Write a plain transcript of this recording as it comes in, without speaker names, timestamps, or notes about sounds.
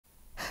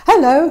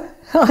Hello,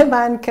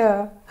 I'm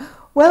Kerr.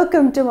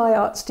 Welcome to my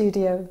art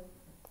studio.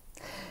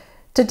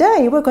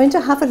 Today we're going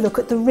to have a look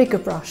at the rigger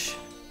brush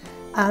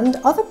and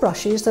other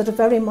brushes that are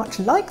very much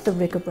like the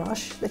rigger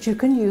brush that you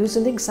can use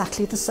in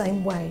exactly the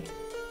same way.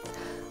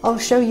 I'll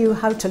show you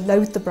how to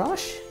load the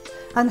brush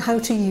and how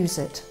to use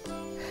it.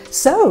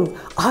 So,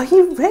 are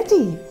you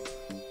ready?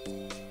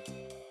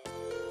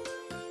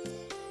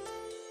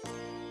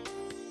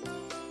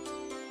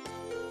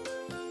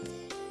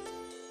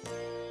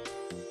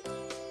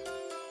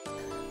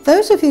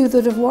 Those of you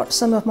that have watched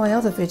some of my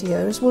other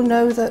videos will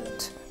know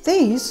that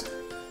these,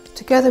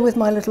 together with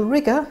my little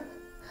rigger,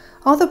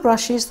 are the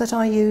brushes that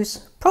I use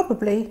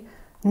probably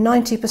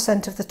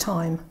 90% of the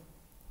time.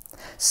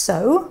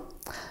 So,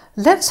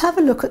 let's have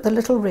a look at the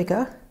little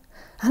rigger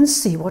and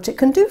see what it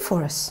can do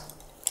for us.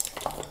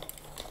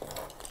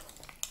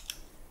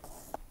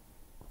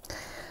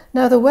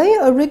 Now, the way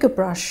a rigger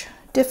brush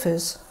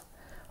differs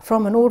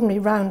from an ordinary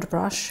round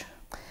brush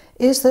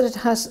is that it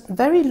has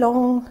very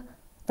long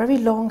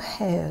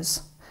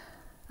hairs,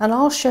 and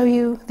I'll show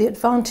you the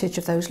advantage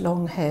of those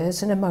long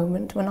hairs in a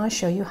moment when I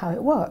show you how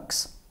it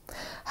works.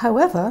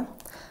 However,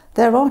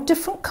 there are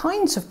different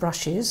kinds of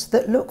brushes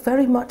that look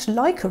very much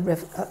like a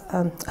rigger,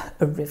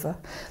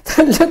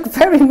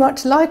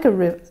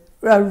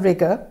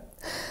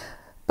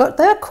 but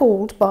they're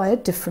called by a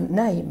different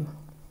name.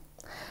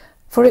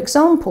 For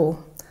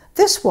example,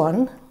 this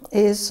one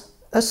is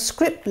a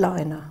script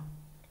liner.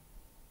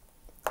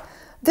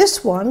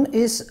 This one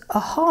is a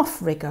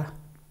half rigger.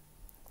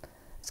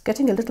 It's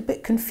getting a little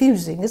bit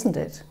confusing, isn't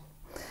it?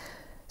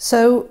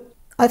 So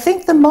I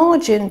think the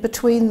margin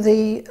between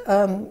the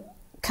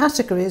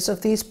categories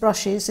of these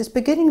brushes is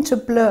beginning to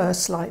blur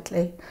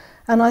slightly,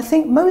 and I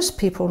think most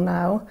people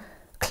now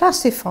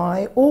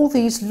classify all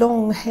these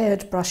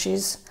long-haired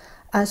brushes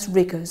as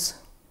riggers.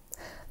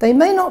 They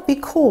may not be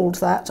called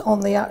that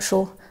on the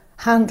actual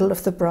handle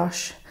of the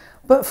brush,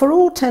 but for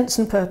all intents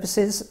and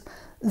purposes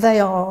they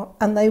are,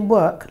 and they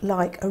work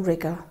like a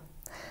rigger.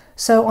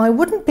 So I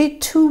wouldn't be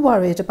too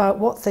worried about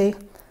what the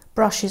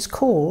brush is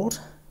called,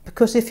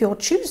 because if you're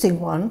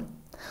choosing one,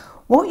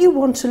 what you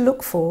want to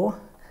look for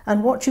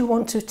and what you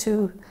want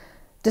to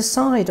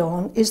decide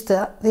on is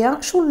the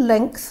actual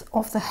length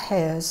of the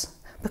hairs,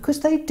 because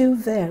they do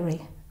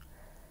vary.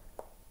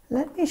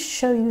 Let me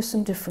show you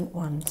some different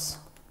ones.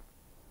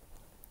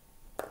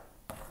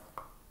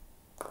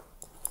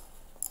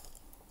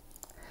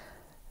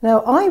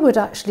 Now, I would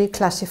actually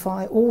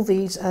classify all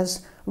these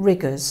as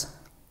riggers,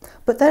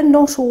 but they're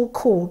not all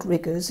called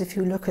riggers if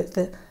you look at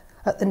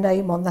the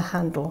name on the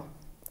handle.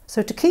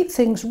 So to keep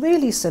things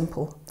really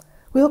simple,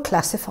 we'll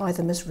classify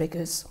them as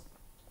riggers.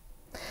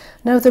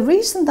 Now, the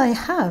reason they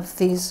have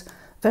these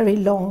very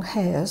long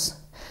hairs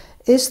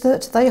is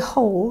that they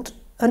hold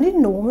an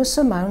enormous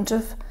amount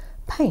of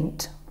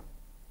paint.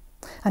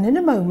 And in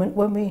a moment,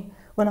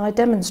 when I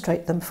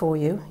demonstrate them for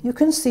you, you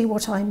can see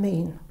what I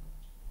mean.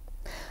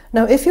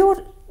 Now, if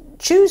you're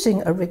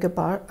choosing a rigger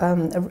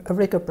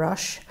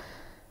brush,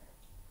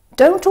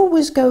 don't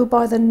always go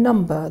by the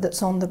number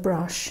that's on the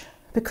brush,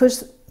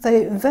 because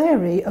they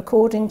vary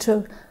according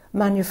to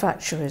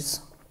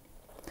manufacturers.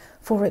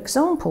 For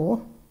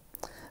example,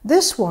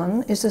 this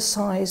one is a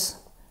size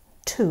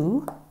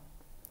 2,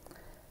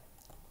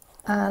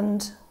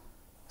 and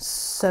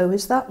so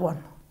is that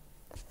one.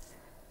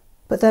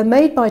 But they're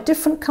made by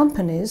different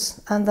companies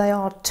and they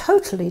are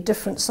totally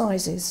different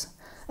sizes,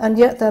 and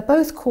yet they're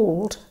both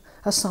called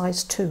a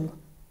size 2.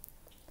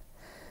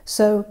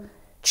 So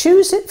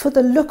choose it for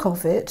the look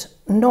of it,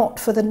 not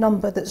for the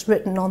number that's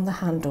written on the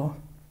handle.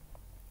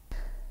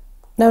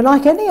 Now,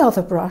 like any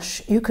other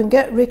brush, you can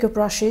get rigger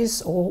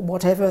brushes, or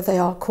whatever they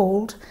are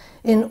called,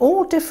 in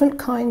all different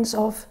kinds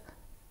of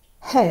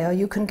hair.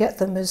 You can get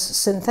them as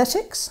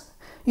synthetics,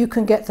 you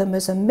can get them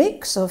as a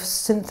mix of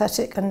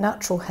synthetic and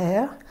natural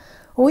hair,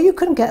 or you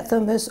can get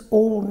them as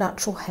all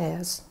natural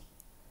hairs.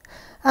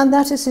 And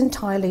that is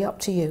entirely up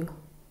to you.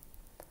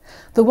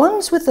 The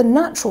ones with the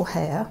natural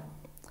hair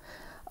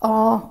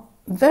are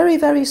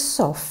very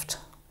soft,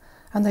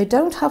 and they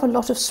don't have a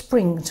lot of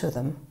spring to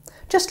them,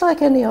 just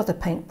like any other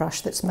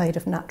paintbrush that's made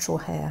of natural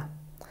hair.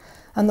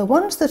 And the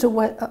ones that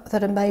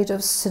are made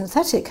of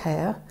synthetic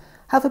hair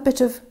have a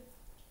bit of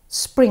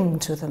spring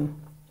to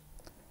them.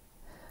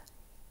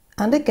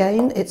 And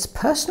again, it's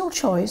personal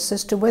choice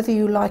as to whether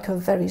you like a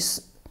very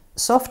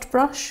soft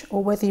brush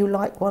or whether you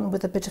like one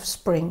with a bit of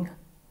spring.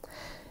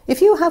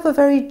 If you have a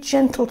very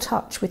gentle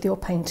touch with your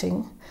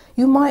painting,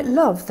 you might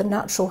love the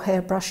natural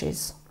hair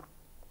brushes.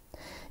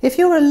 If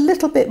you're a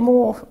little bit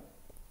more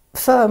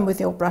firm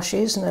with your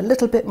brushes and a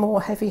little bit more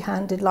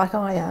heavy-handed like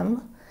I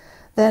am,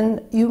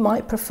 then you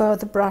might prefer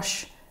the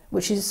brush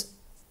which is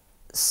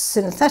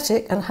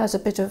synthetic and has a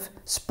bit of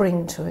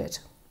spring to it.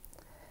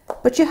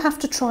 But you have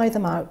to try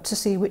them out to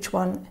see which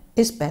one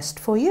is best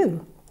for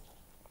you.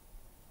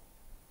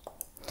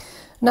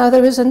 Now,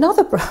 there is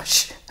another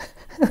brush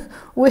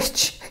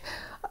which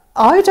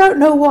I don't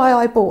know why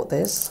I bought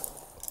this.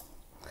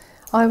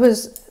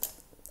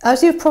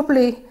 As you've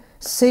probably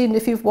seen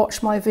if you've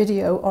watched my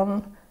video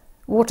on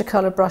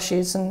watercolour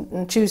brushes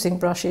and choosing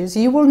brushes,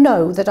 you will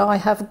know that I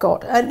have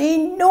got an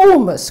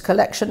enormous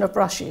collection of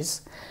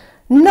brushes,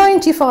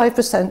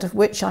 95% of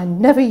which I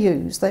never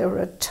use. They are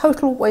a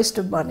total waste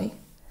of money.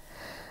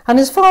 And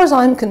as far as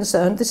I'm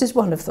concerned, this is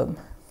one of them.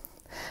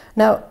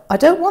 Now, I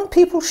don't want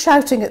people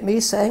shouting at me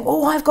saying,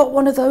 oh, I've got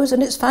one of those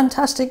and it's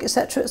fantastic,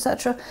 etc.,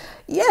 etc.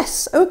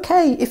 Yes,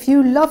 okay, if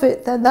you love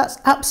it, then that's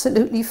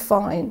absolutely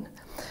fine.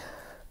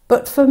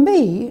 But for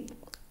me,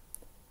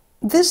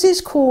 this is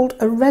called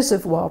a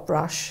reservoir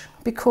brush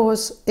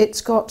because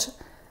it's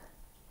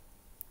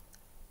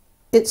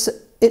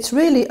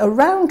really a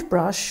round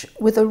brush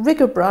with a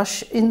rigger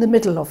brush in the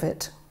middle of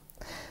it.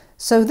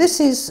 So this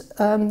is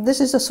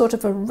a sort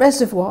of a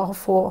reservoir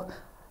for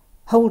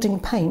holding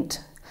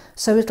paint.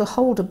 So it'll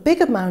hold a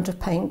big amount of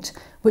paint,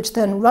 which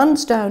then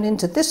runs down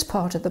into this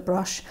part of the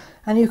brush,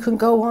 and you can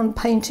go on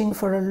painting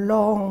for a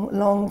long,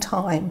 long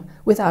time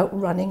without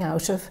running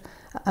out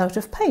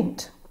of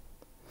paint.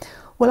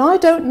 Well, I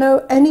don't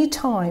know any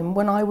time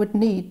when I would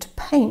need to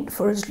paint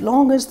for as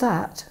long as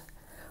that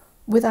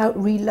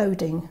without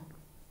reloading.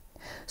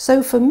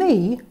 So for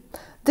me,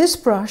 this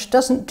brush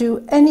doesn't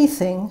do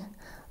anything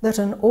that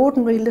an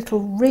ordinary little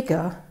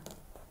rigger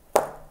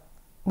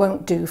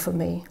won't do for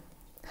me,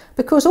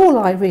 because all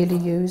I really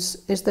use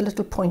is the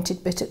little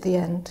pointed bit at the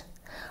end.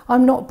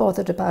 I'm not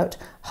bothered about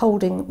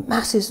holding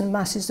masses and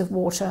masses of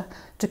water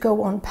to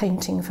go on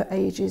painting for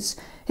ages.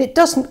 It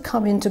doesn't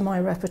come into my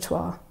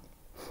repertoire.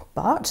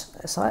 But,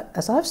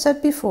 as I've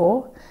said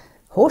before,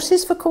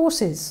 horses for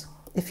courses.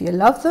 If you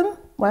love them,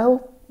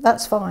 well,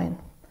 that's fine.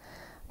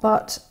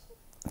 But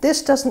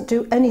this doesn't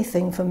do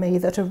anything for me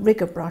that a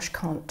rigger brush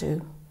can't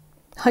do.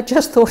 I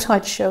just thought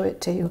I'd show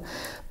it to you.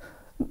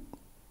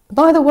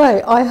 By the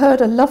way, I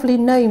heard a lovely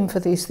name for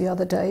these the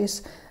other day.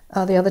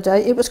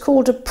 It was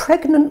called a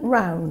pregnant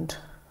round.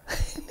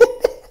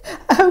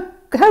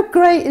 How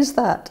great is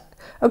that?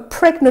 A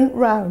pregnant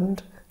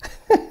round.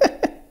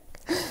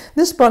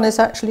 This one is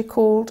actually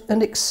called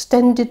an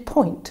extended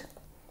point.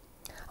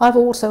 I've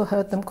also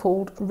heard them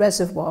called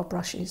reservoir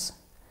brushes.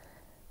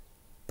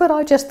 But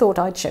I just thought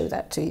I'd show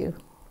that to you.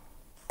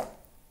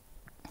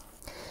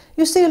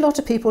 You see a lot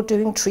of people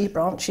doing tree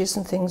branches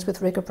and things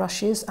with rigger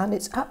brushes, and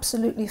it's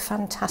absolutely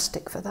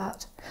fantastic for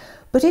that.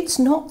 But it's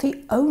not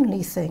the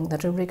only thing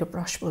that a rigger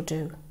brush will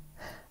do.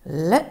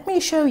 Let me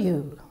show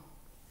you.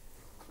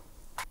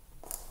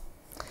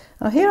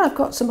 Now here I've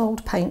got some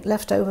old paint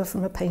left over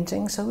from a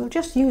painting, so we'll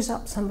just use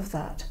up some of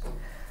that.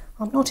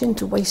 I'm not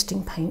into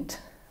wasting paint.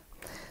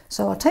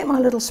 So I'll take my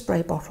little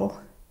spray bottle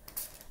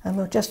and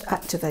we'll just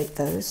activate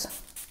those.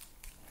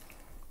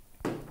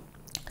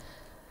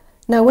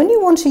 Now when you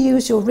want to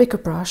use your rigger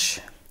brush,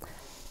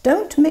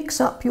 don't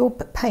mix up your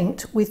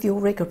paint with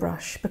your rigger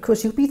brush,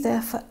 because you'll be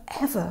there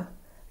forever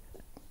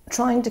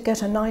trying to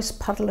get a nice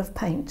puddle of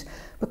paint.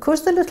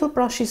 Because the little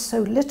brush is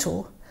so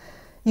little,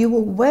 you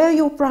will wear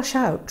your brush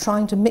out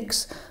trying to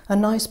mix a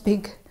nice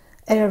big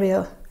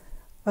area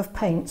of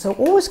paint. So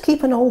always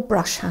keep an old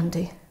brush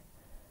handy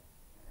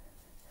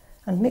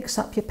and mix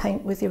up your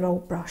paint with your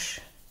old brush.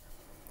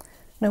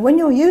 Now when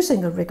you're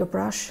using a rigger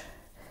brush,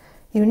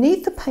 you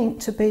need the paint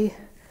to be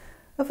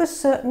of a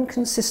certain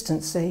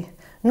consistency,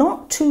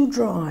 not too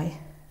dry,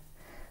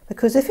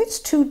 because if it's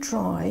too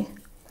dry,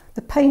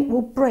 the paint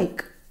will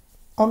break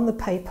on the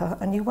paper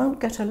and you won't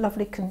get a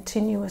lovely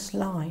continuous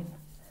line.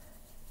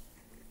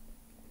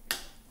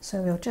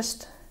 So we'll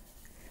just,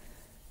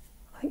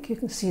 I think you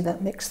can see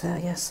that mix there,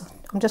 yes.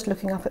 I'm just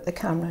looking up at the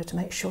camera to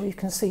make sure you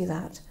can see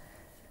that.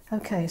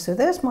 Okay, so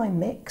there's my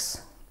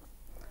mix.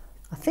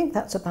 I think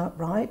that's about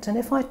right, and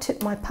if I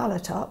tip my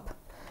palette up,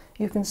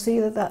 you can see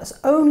that that's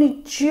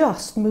only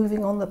just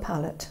moving on the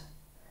palette.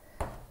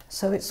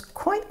 So it's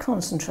quite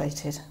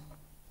concentrated.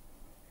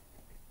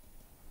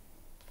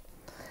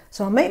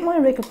 So I'll make my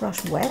rigger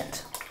brush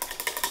wet.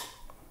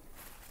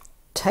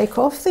 Take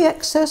off the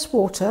excess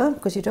water,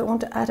 because you don't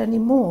want to add any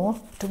more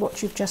to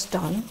what you've just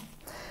done.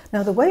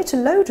 Now the way to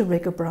load a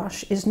rigger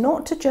brush is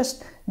not to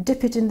just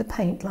dip it in the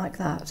paint like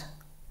that,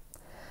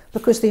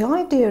 because the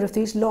idea of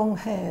these long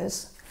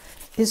hairs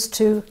is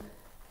to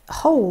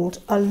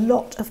hold a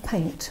lot of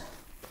paint.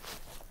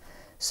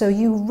 So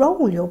you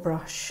roll your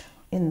brush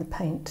in the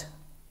paint.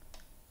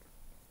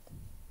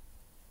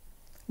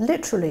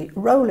 Literally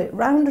roll it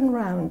round and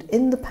round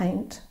in the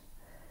paint,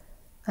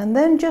 and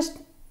then just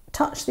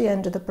touch the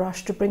end of the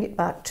brush to bring it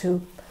back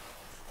to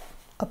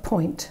a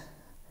point.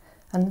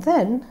 And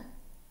then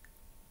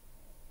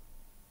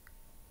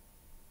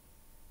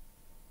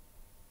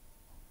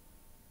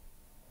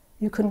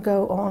you can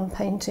go on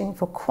painting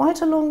for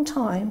quite a long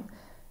time.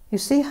 You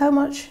see how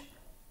much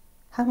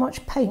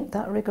paint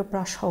that rigger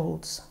brush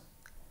holds.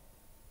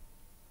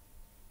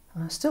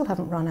 I still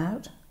haven't run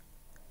out.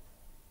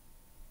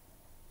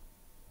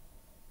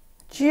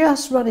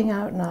 Just running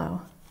out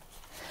now.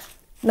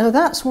 Now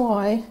that's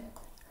why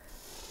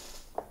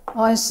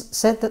I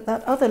said that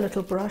that other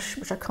little brush,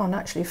 which I can't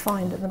actually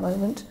find at the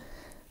moment,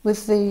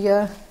 with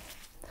the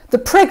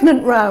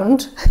pregnant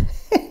round.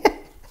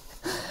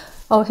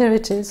 Oh, here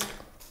it is.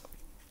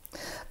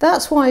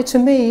 That's why, to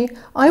me,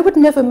 I would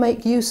never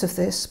make use of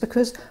this,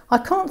 because I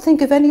can't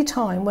think of any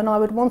time when I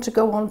would want to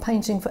go on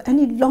painting for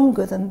any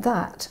longer than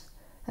that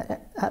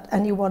at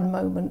any one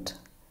moment.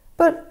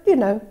 But, you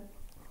know,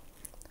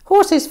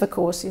 horses for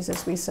courses,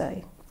 as we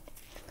say.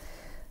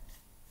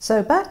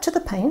 So back to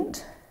the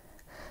paint.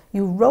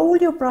 You roll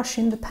your brush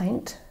in the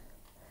paint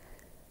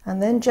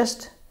and then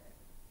just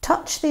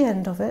touch the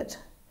end of it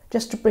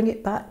just to bring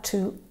it back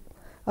to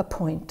a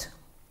point.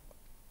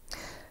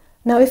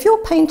 Now, if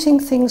you're painting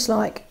things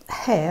like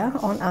hair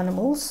on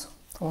animals,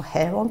 or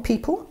hair on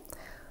people,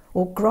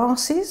 or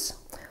grasses,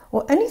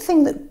 or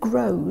anything that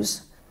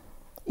grows,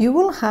 you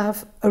will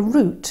have a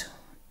root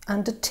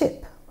and a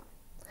tip.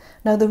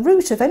 Now, the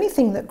root of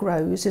anything that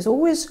grows is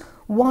always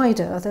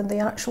wider than the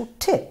actual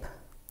tip.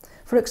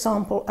 For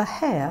example, a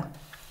hair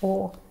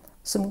or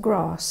some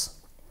grass.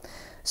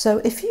 So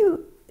if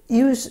you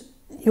use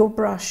your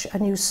brush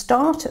and you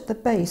start at the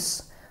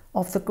base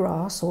of the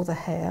grass or the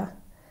hair,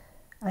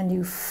 and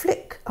you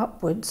flick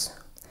upwards,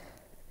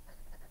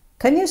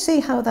 can you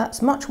see how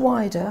that's much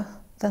wider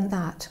than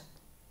that?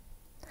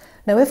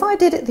 Now, if I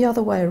did it the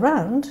other way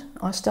around,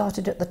 I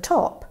started at the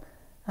top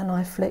and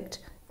I flicked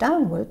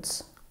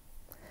downwards,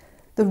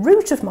 the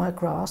root of my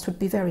grass would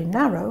be very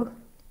narrow,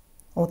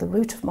 or the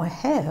root of my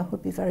hair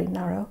would be very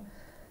narrow,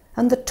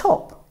 and the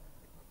top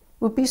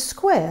would be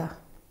square.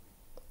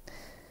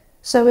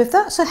 So if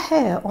that's a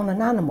hair on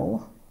an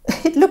animal,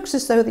 it looks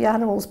as though the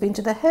animal's been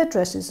to the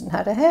hairdresser's and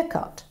had a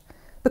haircut,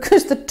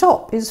 because the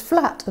top is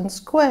flat and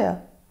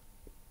square.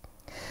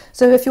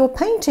 So if you're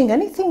painting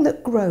anything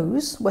that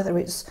grows, whether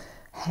it's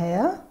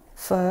hair,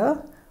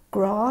 fur,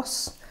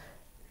 grass,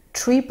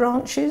 tree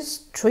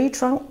branches, tree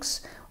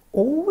trunks,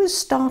 always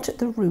start at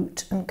the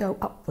root and go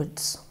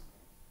upwards.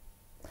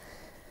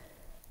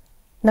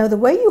 Now, the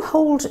way you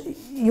hold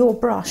your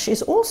brush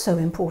is also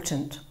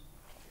important,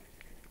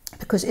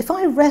 because if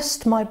I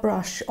rest my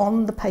brush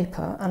on the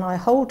paper and I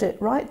hold it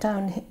right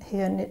down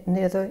here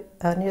near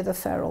the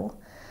ferrule,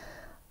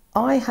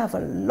 I have a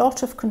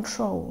lot of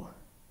control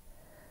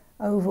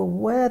over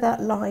where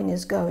that line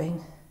is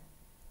going.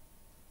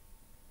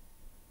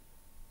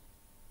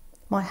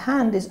 My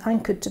hand is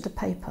anchored to the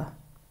paper.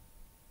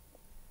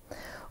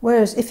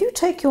 Whereas if you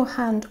take your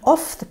hand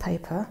off the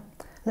paper,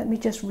 let me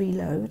just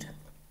reload,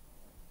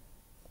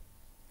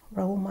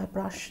 roll my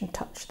brush and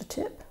touch the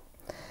tip.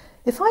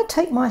 If I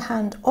take my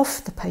hand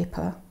off the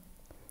paper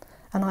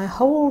and I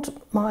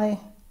hold my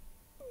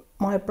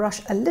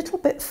brush a little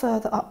bit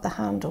further up the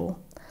handle,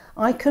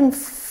 I can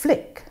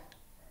flick.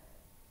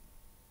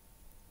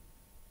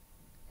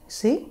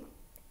 See?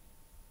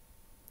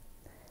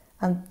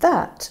 And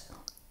that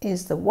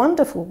is the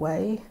wonderful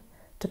way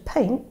to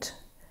paint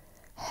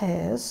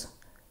hairs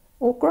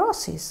or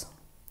grasses.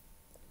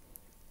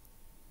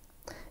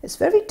 It's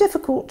very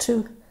difficult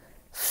to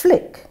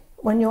flick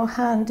when your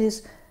hand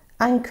is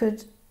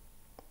anchored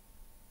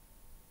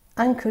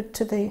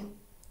to the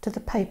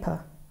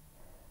paper.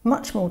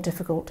 Much more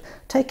difficult.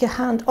 Take your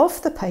hand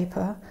off the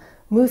paper,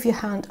 move your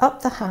hand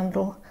up the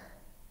handle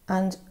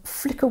and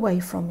flick away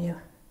from you.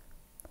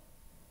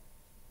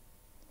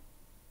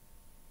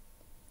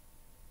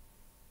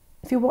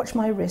 If you watch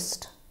my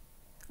wrist,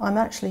 I'm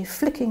actually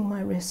flicking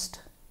my wrist.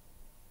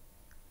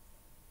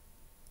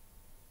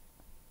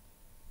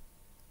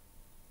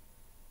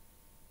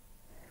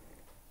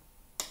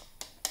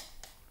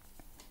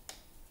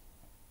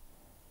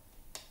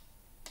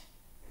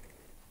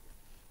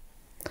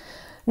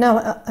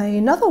 Now,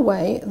 another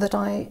way that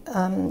I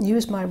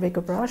use my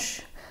rigger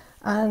brush,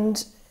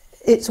 and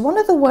it's one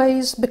of the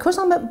ways, because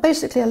I'm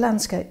basically a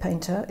landscape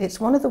painter,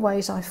 it's one of the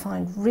ways I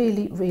find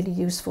really, really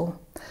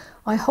useful.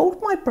 I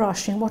hold my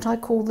brush in what I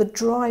call the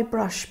dry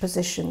brush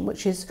position,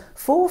 which is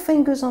 4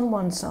 fingers on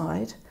one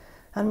side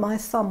and my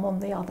thumb on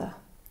the other.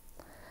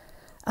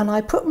 And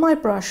I put my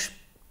brush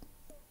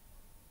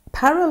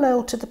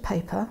parallel to the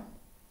paper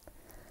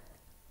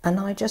and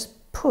I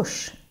just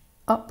push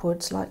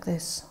upwards like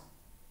this.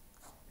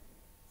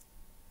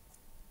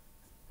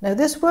 Now,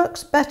 this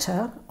works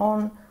better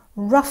on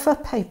rougher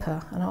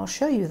paper, and I'll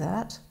show you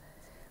that.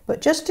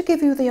 But just to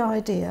give you the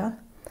idea,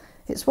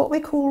 it's what we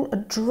call a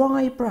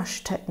dry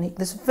brush technique.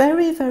 There's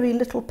very, very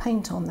little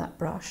paint on that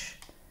brush.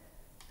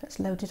 Let's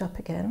load it up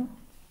again.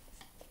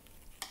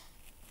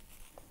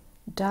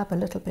 Dab a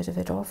little bit of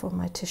it off on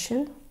my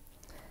tissue.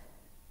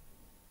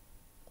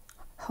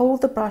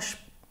 Hold the brush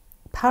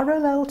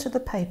parallel to the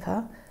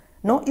paper,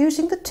 not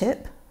using the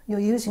tip, you're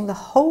using the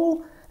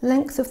whole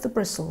length of the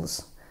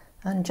bristles,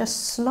 and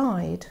just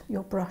slide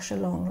your brush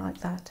along like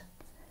that.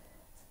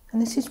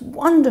 And this is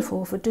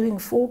wonderful for doing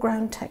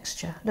foreground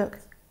texture. Look,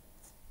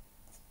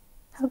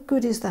 how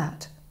good is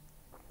that?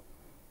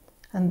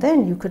 And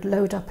then you could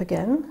load up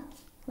again.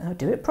 Now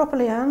do it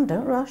properly, Anne,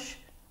 don't rush.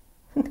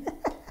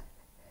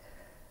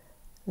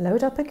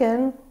 Load up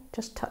again,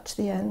 just touch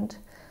the end.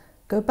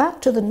 Go back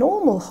to the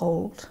normal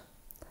hold,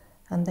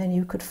 and then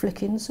you could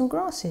flick in some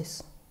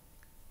grasses.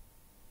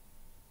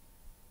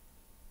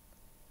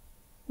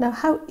 Now,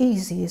 how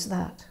easy is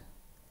that?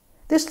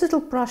 This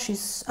little brush is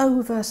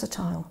so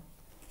versatile.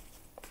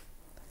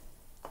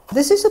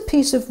 This is a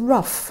piece of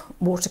rough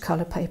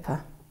watercolour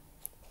paper.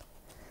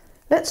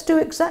 Let's do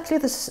exactly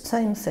the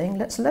same thing.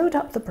 Let's load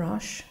up the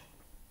brush.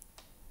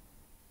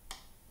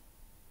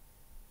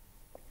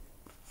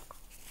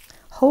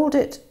 Hold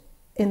it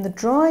in the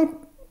dry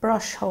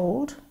brush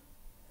hold,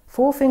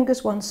 4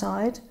 fingers one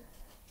side,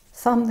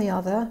 thumb the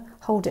other,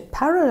 hold it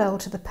parallel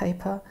to the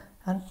paper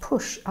and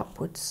push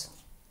upwards.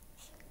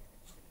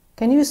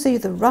 Can you see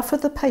the rougher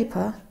the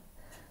paper,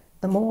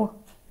 the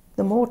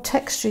more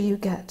texture you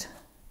get?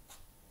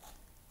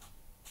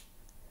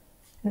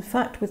 In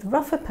fact, with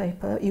rougher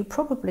paper, you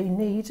probably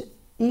need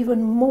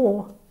even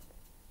more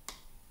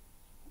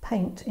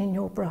paint in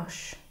your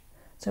brush.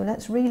 So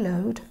let's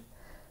reload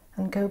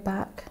and go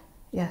back.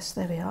 Yes,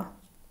 there we are.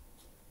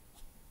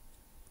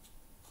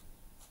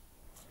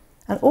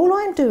 And all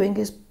I'm doing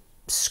is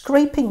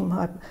scraping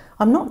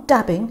I'm not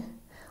dabbing,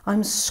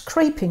 I'm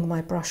scraping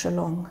my brush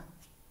along.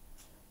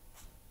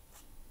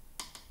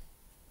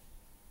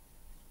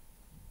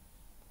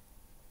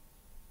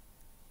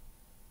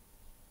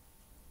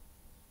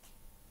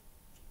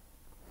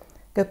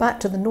 Go back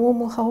to the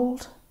normal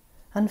hold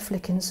and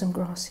flick in some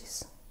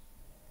grasses.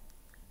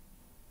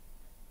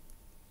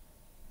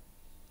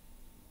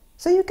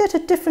 So you get a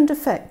different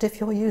effect if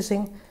you're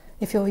using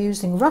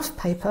rough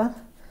paper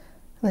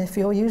than if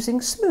you're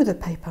using smoother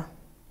paper.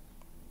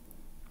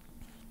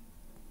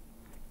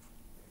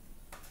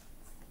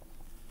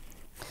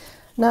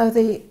 Now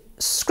the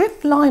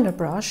script liner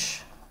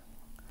brush,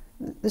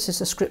 this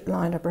is a script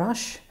liner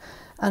brush,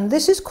 and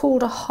this is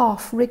called a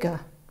half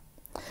rigger.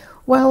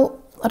 Well,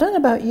 I don't know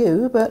about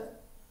you,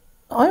 but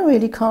I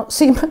really can't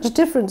see much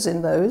difference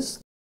in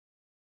those.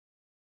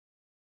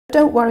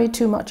 Don't worry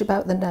too much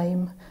about the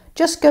name.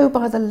 Just go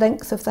by the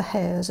length of the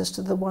hairs as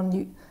to the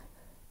one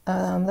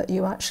that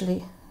you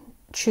actually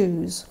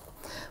choose.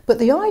 But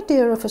the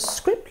idea of a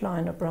script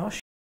liner brush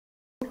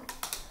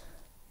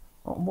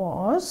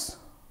was,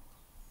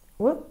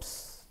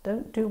 whoops,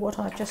 don't do what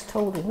I've just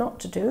told you not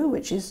to do,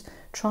 which is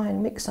try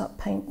and mix up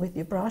paint with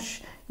your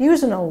brush.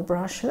 Use an old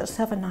brush. Let's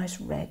have a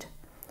nice red.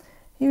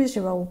 Use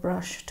your old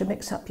brush to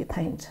mix up your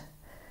paint.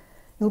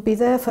 You'll be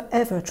there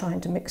forever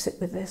trying to mix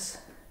it with this,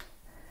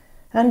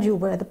 and you'll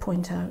wear the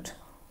point out.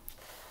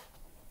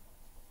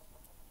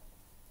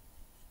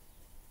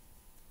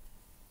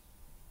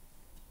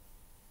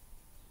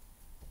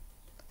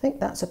 I think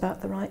that's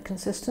about the right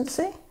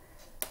consistency.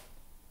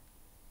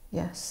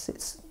 Yes,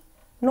 it's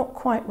not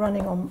quite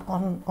running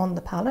on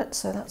the palette,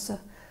 so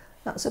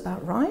that's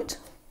about right.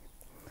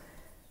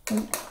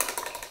 And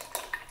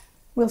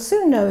we'll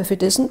soon know if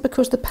it isn't,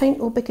 because the paint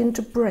will begin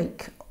to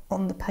break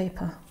on the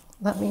paper.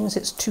 That means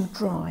it's too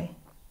dry.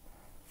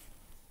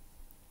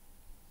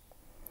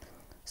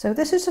 So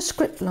this is a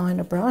script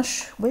liner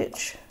brush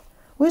which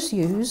was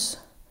used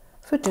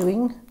for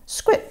doing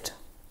script.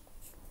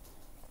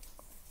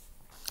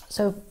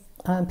 So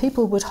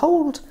people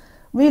would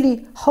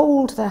really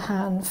hold their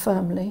hand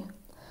firmly,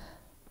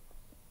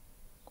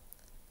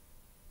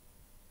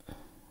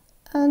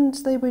 and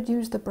they would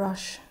use the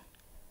brush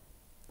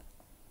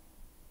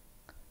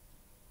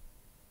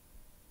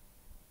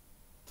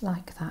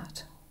like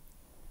that.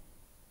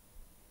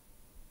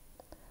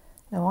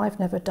 Now, I've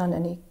never done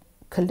any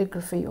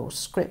calligraphy or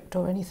script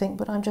or anything,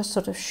 but I'm just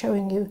sort of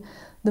showing you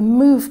the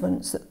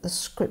movements that the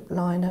script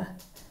liner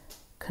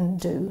can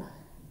do.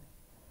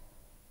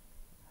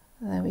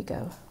 There we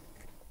go.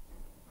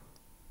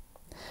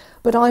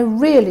 But I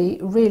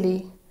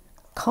really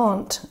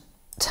can't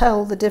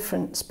tell the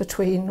difference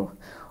between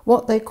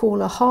what they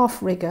call a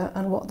half rigger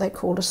and what they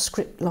call a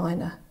script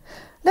liner.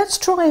 Let's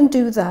try and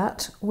do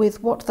that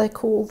with what they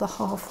call the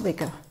half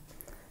rigger.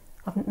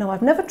 No,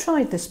 I've never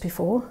tried this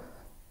before,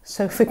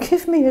 so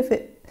forgive me if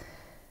it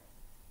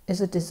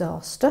is a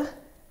disaster.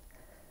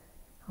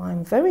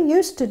 I'm very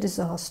used to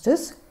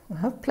disasters. I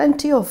have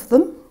plenty of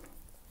them.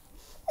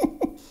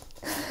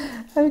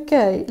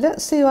 Okay,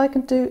 let's see if I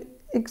can do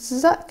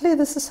exactly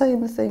the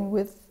same thing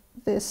with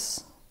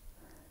this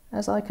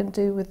as I can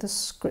do with the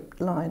script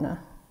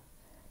liner.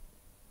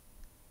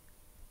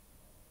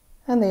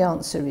 And the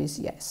answer is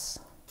yes.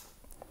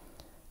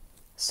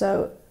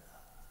 So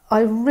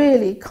I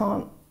really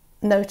can't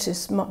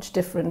notice much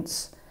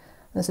difference.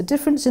 There's a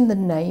difference in the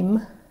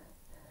name,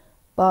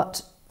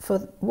 but for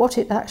what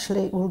it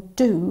actually will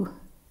do,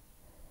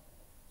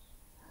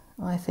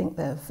 I think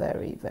they're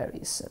very,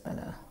 very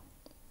similar.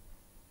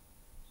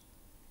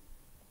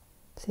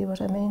 See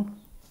what I mean?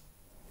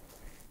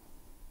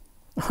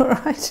 All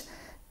right.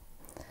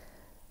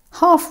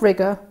 Half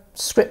rigger,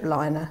 script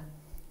liner.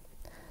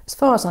 As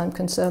far as I'm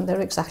concerned, they're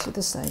exactly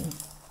the same.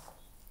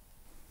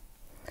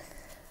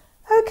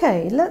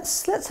 Okay,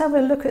 let's have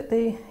a look at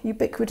the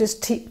ubiquitous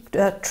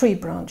tree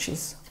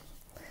branches.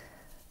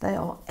 They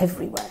are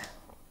everywhere.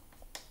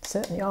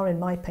 Certainly are in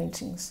my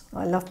paintings.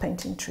 I love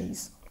painting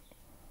trees.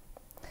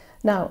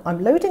 Now,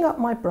 I'm loading up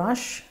my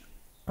brush.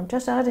 I'm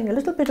just adding a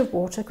little bit of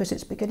water because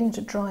it's beginning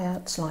to dry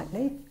out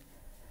slightly.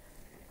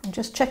 I'm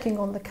just checking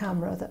on the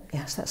camera that,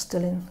 yes, that's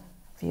still in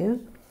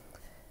view.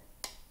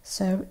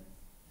 So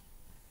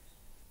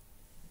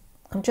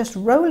I'm just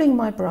rolling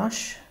my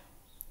brush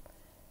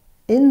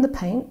in the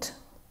paint,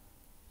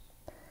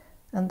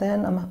 and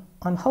then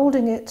I'm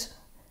holding it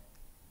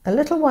a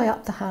little way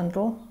up the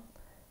handle,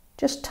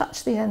 just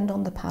touch the end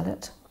on the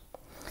palette,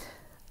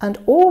 and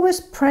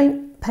always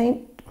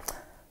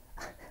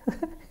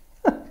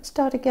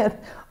start again,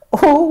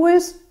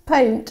 always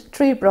paint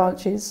tree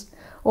branches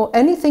or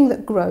anything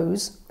that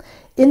grows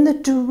in the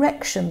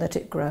direction that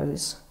it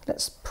grows.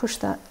 Let's push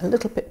that a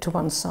little bit to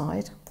one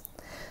side.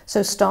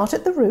 So start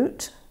at the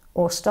root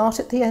or start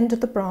at the end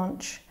of the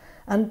branch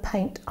and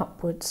paint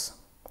upwards.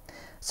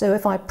 So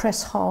if I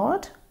press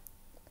hard,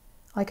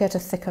 I get a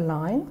thicker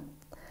line,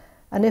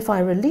 and if I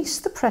release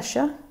the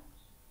pressure,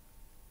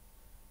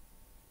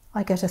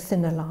 I get a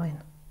thinner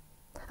line.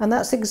 And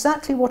that's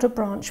exactly what a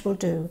branch will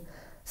do.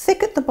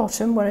 Thick at the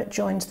bottom where it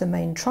joins the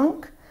main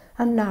trunk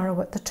and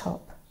narrow at the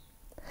top.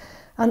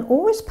 And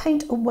always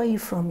paint away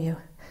from you.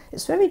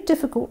 It's very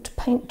difficult to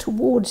paint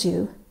towards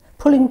you,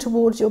 pulling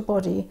towards your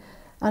body,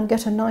 and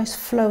get a nice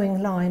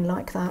flowing line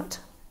like that.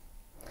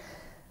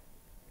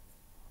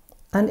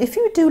 And if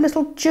you do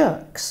little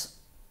jerks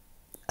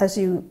as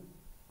you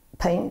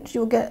paint,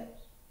 you'll get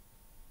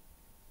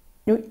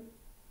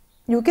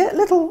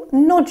little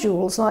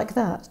nodules like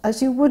that,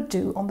 as you would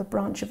do on the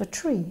branch of a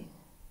tree.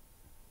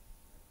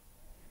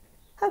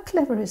 How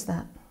clever is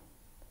that?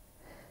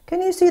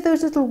 Can you see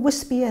those little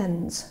wispy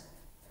ends?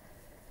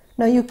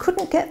 Now, you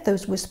couldn't get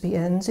those wispy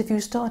ends if you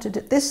started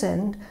at this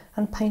end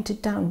and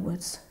painted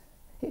downwards.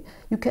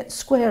 You get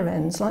square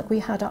ends like we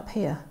had up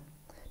here.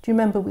 Do you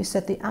remember we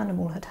said the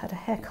animal had had a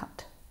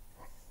haircut?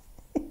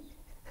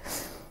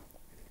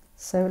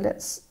 So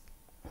let's...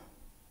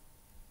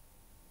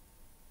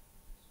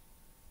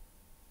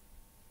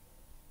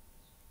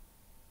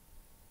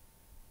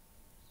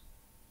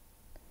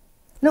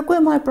 Look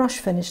where my brush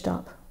finished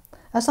up.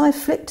 As I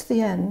flicked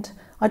the end,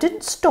 I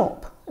didn't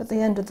stop at the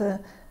end of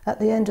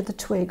the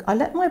twig. I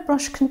let my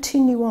brush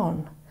continue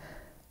on.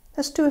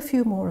 Let's do a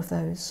few more of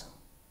those.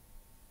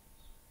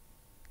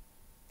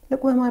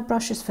 Look where my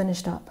brush is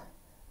finished up.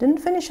 Didn't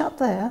finish up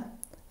there,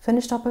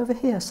 finished up over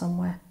here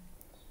somewhere.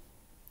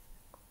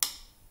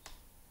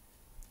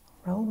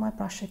 Roll my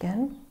brush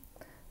again,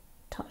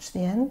 touch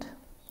the end.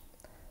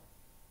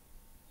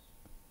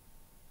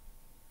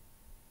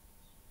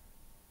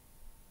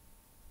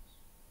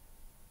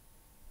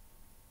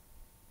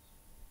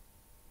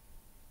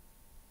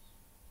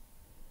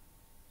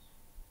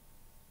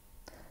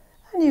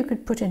 And you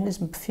could put in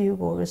as few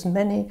or as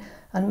many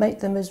and make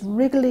them as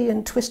wriggly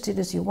and twisted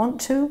as you want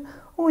to,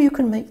 or you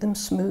can make them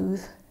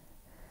smooth.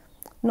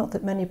 Not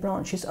that many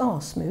branches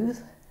are smooth.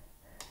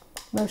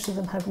 Most of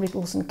them have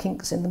wriggles and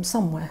kinks in them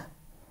somewhere.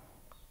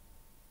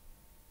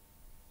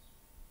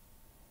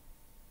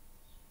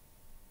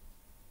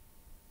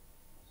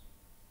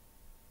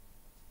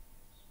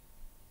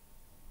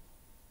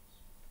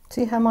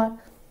 See how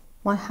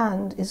my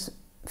hand is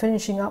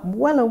finishing up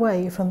well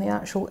away from the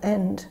actual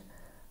end.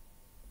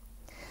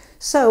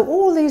 So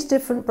all these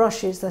different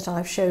brushes that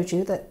I've showed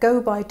you that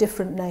go by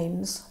different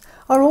names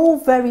are all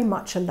very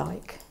much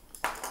alike.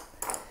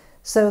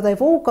 So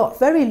they've all got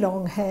very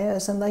long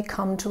hairs and they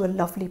come to a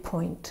lovely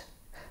point.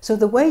 So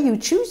the way you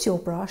choose your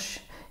brush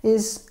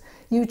is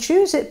you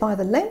choose it by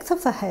the length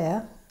of the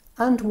hair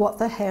and what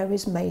the hair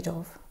is made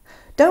of.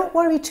 Don't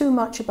worry too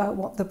much about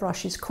what the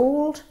brush is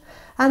called,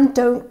 and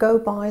don't go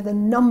by the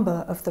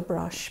number of the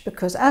brush,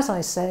 because as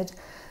I said,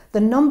 the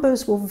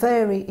numbers will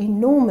vary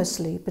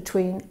enormously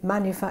between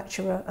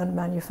manufacturer and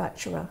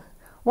manufacturer.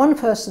 One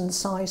person's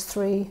size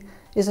 3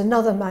 is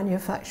another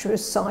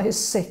manufacturer's size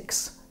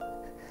 6.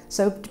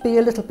 So be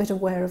a little bit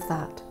aware of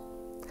that.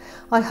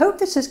 I hope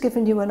this has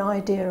given you an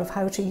idea of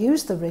how to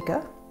use the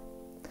rigger.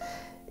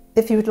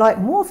 If you would like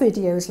more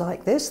videos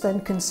like this,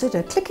 then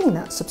consider clicking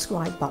that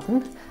subscribe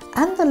button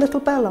and the little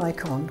bell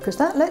icon, because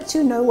that lets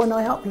you know when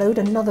I upload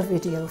another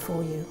video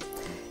for you.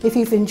 If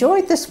you've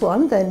enjoyed this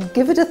one, then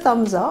give it a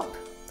thumbs up.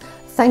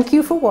 Thank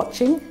you for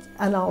watching,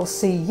 and I'll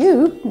see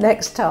you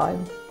next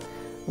time.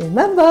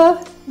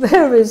 Remember,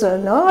 there is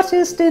an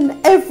artist in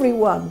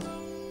everyone.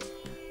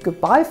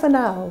 Goodbye for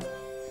now.